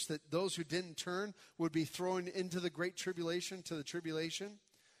that verse that those who didn't turn would be thrown into the great tribulation, to the tribulation.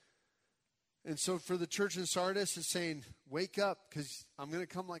 And so for the church in Sardis, it's saying, wake up, because I'm going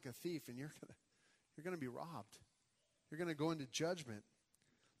to come like a thief, and you're going to be robbed. You're going to go into judgment.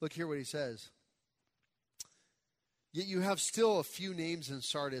 Look here what he says. Yet you have still a few names in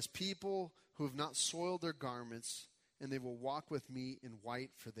Sardis, people who have not soiled their garments, and they will walk with me in white,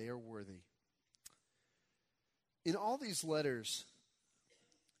 for they are worthy. In all these letters,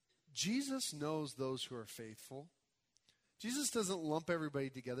 Jesus knows those who are faithful. Jesus doesn't lump everybody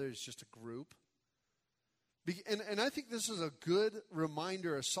together as just a group. And I think this is a good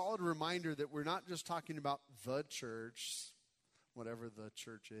reminder, a solid reminder that we're not just talking about the church, whatever the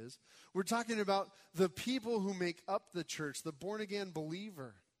church is. We're talking about the people who make up the church, the born-again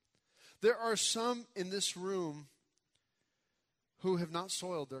believer. There are some in this room who have not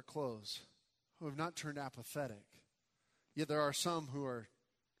soiled their clothes, who have not turned apathetic. Yet there are some who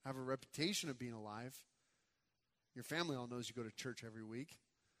have a reputation of being alive. Your family all knows you go to church every week,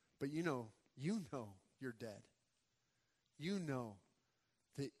 but you know you're dead. You know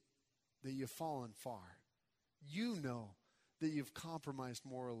that you've fallen far. You know that you've compromised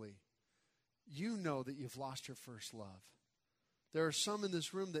morally. You know that you've lost your first love. There are some in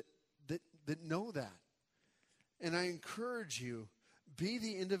this room that know that. And I encourage you, be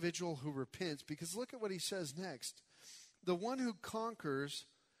the individual who repents, because look at what he says next. The one who conquers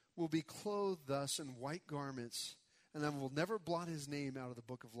will be clothed thus in white garments, and I will never blot his name out of the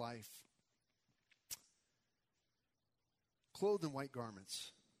book of life. Clothed in white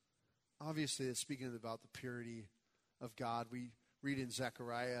garments. Obviously, it's speaking about the purity of God. We read in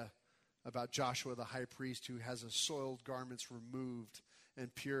Zechariah about Joshua the high priest who has his soiled garments removed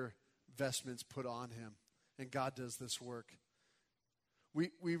and pure vestments put on him. And God does this work.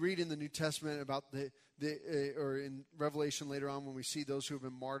 We read in the New Testament about or in Revelation later on when we see those who have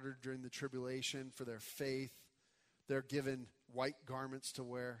been martyred during the tribulation for their faith. They're given white garments to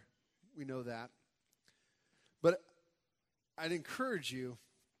wear. We know that. But I'd encourage you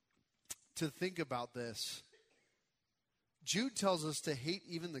to think about this. Jude tells us to hate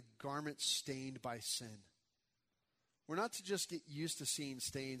even the garment stained by sin. We're not to just get used to seeing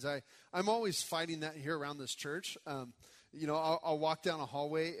stains. I'm always fighting that here around this church. I'll walk down a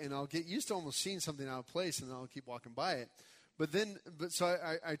hallway and I'll get used to almost seeing something out of place, and then I'll keep walking by it. So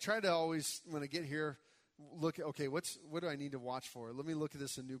I try to always, when I get here, look at, okay, what do I need to watch for? Let me look at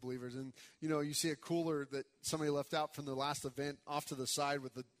this in new believers. And, you see a cooler that somebody left out from the last event off to the side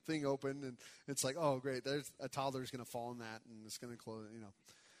with the thing open, and it's like, oh, great, there's a toddler's going to fall in that, and it's going to close,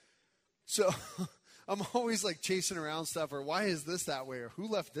 So I'm always like chasing around stuff, or why is this that way, or who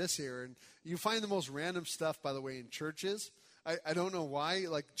left this here? And you find the most random stuff, by the way, in churches. I don't know why,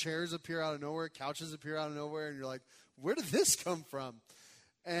 like chairs appear out of nowhere, couches appear out of nowhere, and you're like, where did this come from?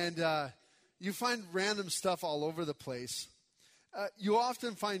 And you find random stuff all over the place. You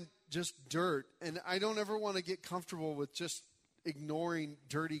often find just dirt, and I don't ever want to get comfortable with just ignoring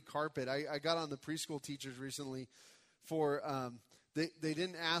dirty carpet. I got on the preschool teachers recently for they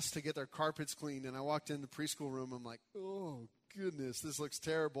didn't ask to get their carpets cleaned, and I walked in the preschool room. I'm like, oh goodness, this looks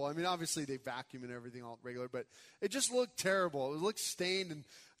terrible. I mean, obviously they vacuum and everything all regular, but it just looked terrible. It looked stained, and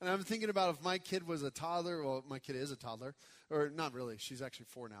I'm thinking about if my kid was a toddler. Well, my kid is a toddler, or not really. She's actually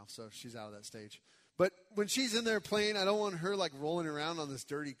 4 now, so she's out of that stage. But when she's in there playing, I don't want her like rolling around on this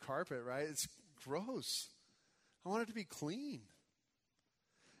dirty carpet, right? It's gross. I want it to be clean.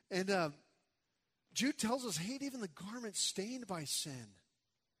 And Jude tells us, hate even the garment stained by sin.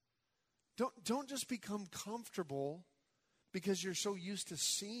 Don't just become comfortable because you're so used to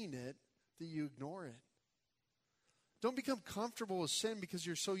seeing it that you ignore it. Don't become comfortable with sin because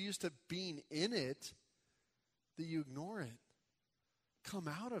you're so used to being in it that you ignore it. Come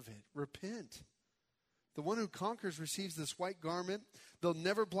out of it. Repent. The one who conquers receives this white garment. They'll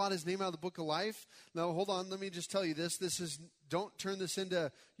never blot his name out of the book of life. Now, hold on. Let me just tell you this. Don't turn this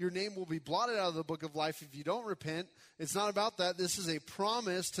into your name will be blotted out of the book of life if you don't repent. It's not about that. This is a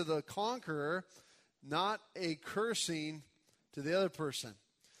promise to the conqueror, not a cursing to the other person.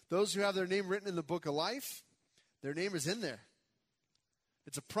 Those who have their name written in the book of life, their name is in there.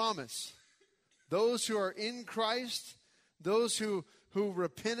 It's a promise. Those who are in Christ, those who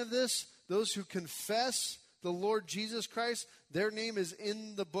repent of this, those who confess the Lord Jesus Christ, their name is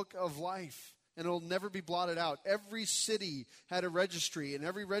in the book of life, and it will never be blotted out. Every city had a registry, and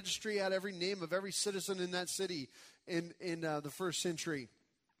every registry had every name of every citizen in that city in the first century.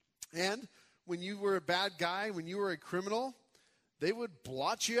 And when you were a bad guy, when you were a criminal, they would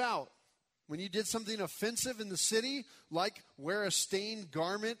blot you out. When you did something offensive in the city, like wear a stained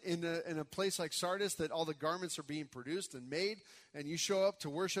garment in a place like Sardis that all the garments are being produced and made, and you show up to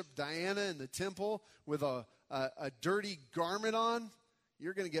worship Diana in the temple with a dirty garment on,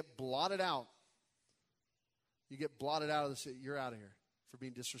 you're going to get blotted out. You get blotted out of the city. You're out of here for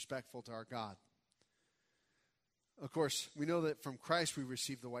being disrespectful to our God. Of course, we know that from Christ we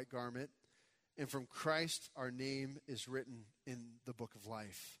receive the white garment, and from Christ our name is written in the book of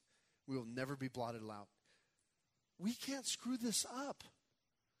life. We will never be blotted out. We can't screw this up.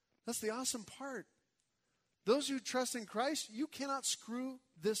 That's the awesome part. Those who trust in Christ, you cannot screw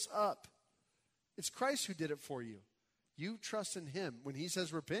this up. It's Christ who did it for you. You trust in him. When he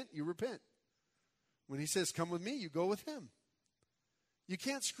says repent, you repent. When he says come with me, you go with him. You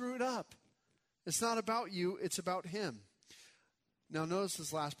can't screw it up. It's not about you, it's about him. Now notice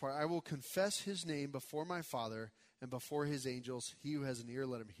this last part. I will confess his name before my Father and before his angels. He who has an ear,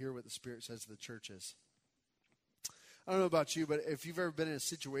 let him hear what the Spirit says to the churches. I don't know about you, but if you've ever been in a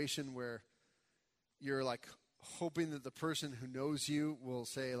situation where you're like hoping that the person who knows you will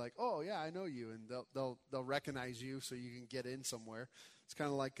say like, oh yeah, I know you, and they'll recognize you so you can get in somewhere. It's kind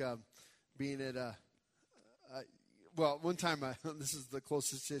of like being at one time, this is the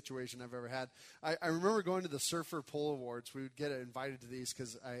closest situation I've ever had. I remember going to the Surfer Pull Awards. We would get invited to these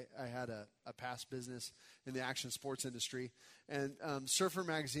because I had a past business in the action sports industry. And Surfer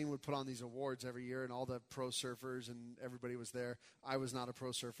Magazine would put on these awards every year, and all the pro surfers and everybody was there. I was not a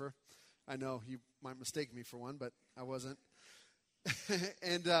pro surfer. I know you might mistake me for one, but I wasn't.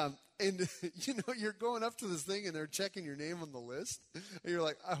 and you're going up to this thing, and they're checking your name on the list. And you're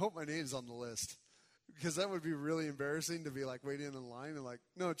like, I hope my name's on the list. Because that would be really embarrassing to be like waiting in line and like,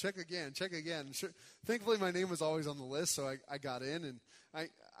 no, check again. Sure. Thankfully, my name was always on the list, so I got in. And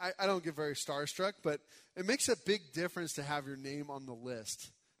I don't get very starstruck, but it makes a big difference to have your name on the list.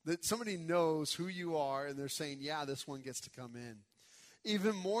 That somebody knows who you are, and they're saying, yeah, this one gets to come in.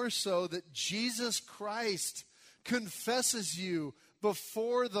 Even more so that Jesus Christ confesses you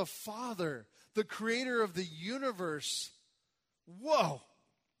before the Father, the creator of the universe. Whoa!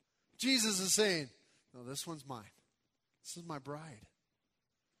 Jesus is saying, no, this one's mine. This is my bride.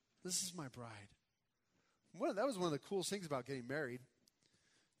 This is my bride. That was one of the coolest things about getting married.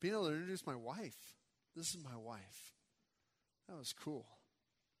 Being able to introduce my wife. This is my wife. That was cool.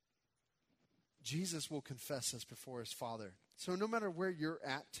 Jesus will confess us before his Father. So no matter where you're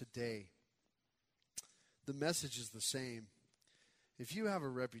at today, the message is the same. If you have a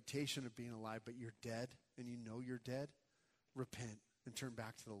reputation of being alive, but you're dead, and you know you're dead, repent and turn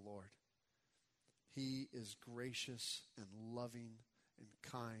back to the Lord. He is gracious and loving and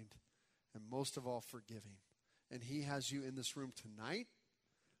kind and most of all forgiving. And he has you in this room tonight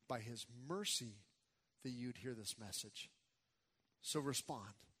by his mercy that you'd hear this message. So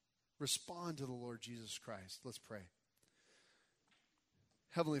respond. Respond to the Lord Jesus Christ. Let's pray.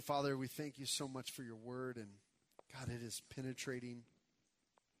 Heavenly Father, we thank you so much for your word, and God, it is penetrating.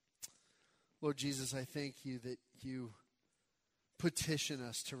 Lord Jesus, I thank you that you petition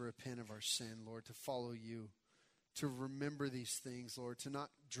us to repent of our sin, Lord, to follow you, to remember these things, Lord, to not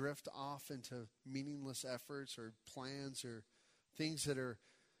drift off into meaningless efforts or plans or things that are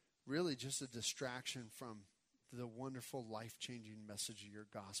really just a distraction from the wonderful, life-changing message of your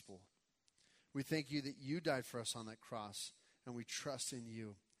gospel. We thank you that you died for us on that cross, and we trust in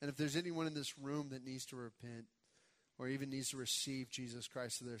you. And if there's anyone in this room that needs to repent or even needs to receive Jesus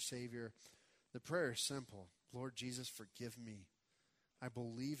Christ as their Savior, the prayer is simple. Lord Jesus, forgive me. I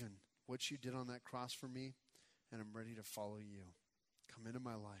believe in what you did on that cross for me, and I'm ready to follow you. Come into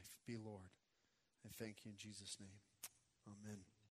my life. Be Lord. I thank you in Jesus' name. Amen.